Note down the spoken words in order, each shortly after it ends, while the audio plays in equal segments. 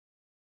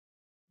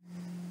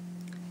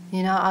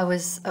You know, I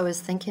was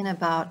thinking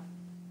about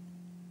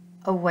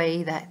a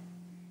way that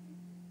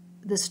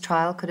this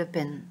trial could have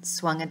been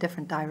swung a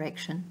different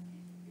direction.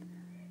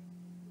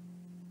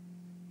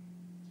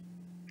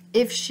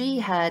 If she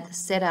had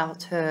set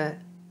out her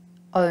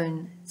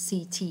own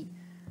CCTV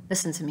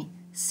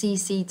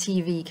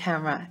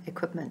camera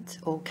equipment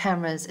or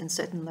cameras in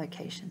certain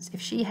locations,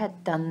 if she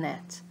had done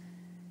that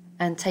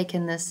and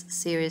taken this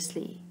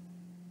seriously,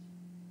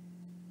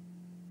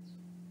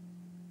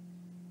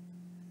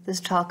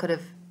 this trial could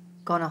have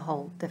gone a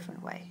whole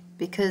different way,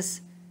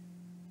 because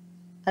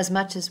as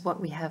much as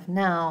what we have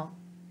now,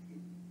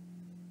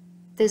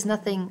 there's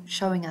nothing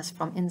showing us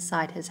from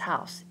inside his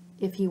house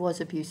if he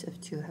was abusive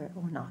to her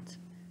or not.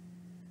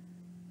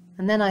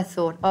 And then I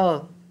thought,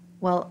 oh,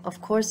 well,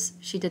 of course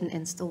she didn't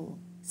install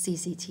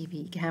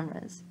CCTV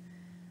cameras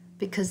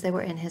because they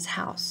were in his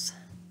house.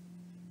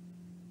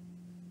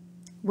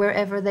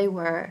 Wherever they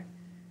were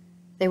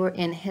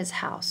in his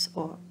house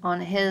or on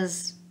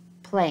his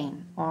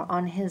plane or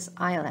on his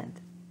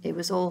island. It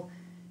was all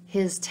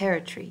his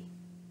territory,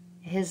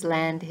 his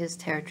land, his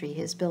territory,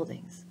 his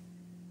buildings.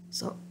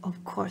 So,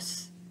 of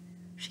course,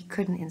 she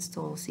couldn't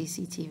install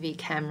CCTV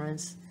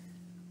cameras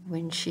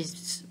when she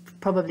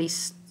probably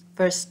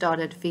first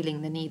started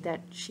feeling the need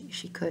that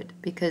she could,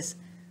 because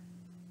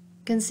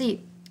you can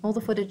see all the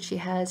footage she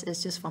has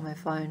is just from her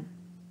phone.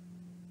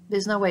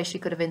 There's no way she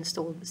could have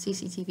installed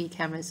CCTV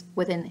cameras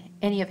within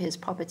any of his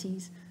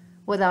properties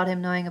without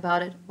him knowing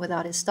about it,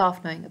 without his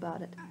staff knowing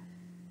about it.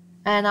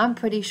 And I'm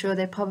pretty sure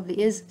there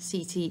probably is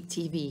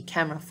CCTV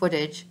camera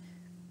footage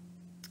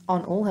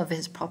on all of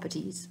his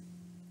properties.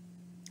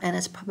 And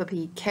it's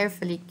probably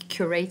carefully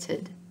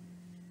curated.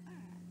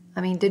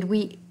 I mean, did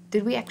we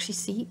actually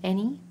see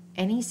any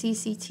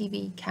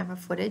CCTV camera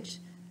footage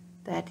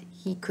that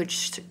he could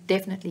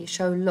definitely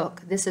show,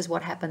 look, this is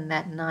what happened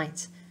that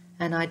night,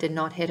 and I did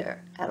not hit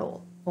her at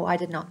all, or I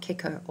did not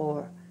kick her,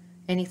 or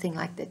anything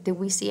like that? Did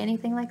we see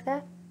anything like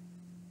that?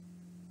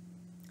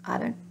 I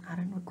don't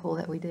recall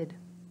that we did.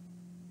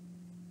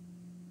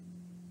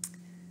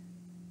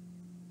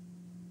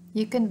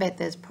 You can bet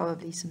there's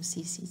probably some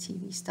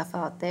CCTV stuff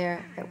out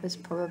there that was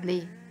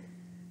probably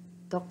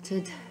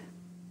doctored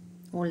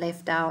or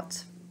left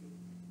out.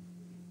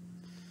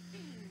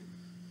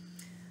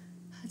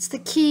 It's the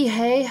key,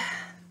 hey,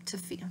 to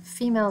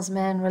females,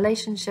 man.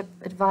 Relationship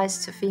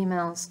advice to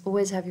females: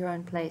 always have your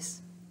own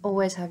place.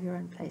 Always have your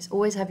own place.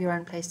 Always have your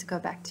own place to go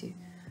back to.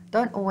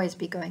 Don't always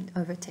be going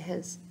over to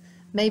his.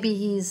 Maybe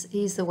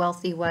he's the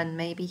wealthy one.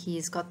 Maybe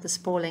he's got the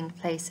sprawling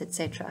place,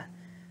 etc.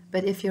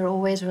 But if you're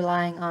always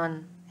relying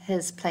on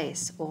his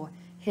place or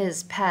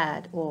his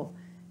pad or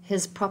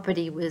his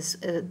property was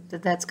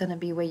that's going to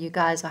be where you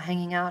guys are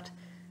hanging out,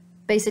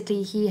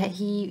 basically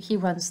he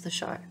runs the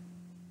show.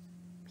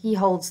 He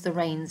holds the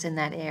reins in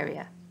that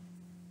area.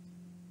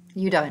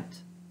 You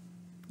don't.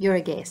 You're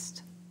a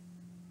guest.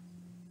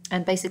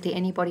 And basically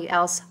anybody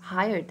else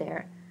hired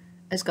there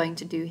is going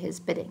to do his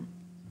bidding.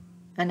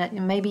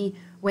 And maybe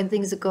when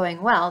things are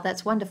going well,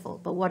 that's wonderful.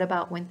 But what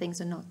about when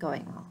things are not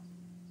going well?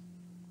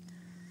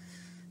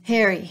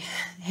 Hairy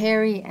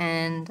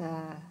and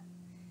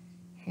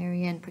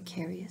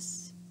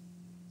precarious.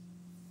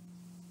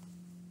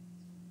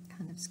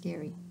 Kind of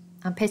scary.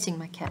 I'm petting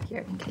my cat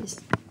here in case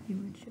you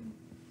weren't sure.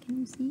 Can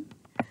you see?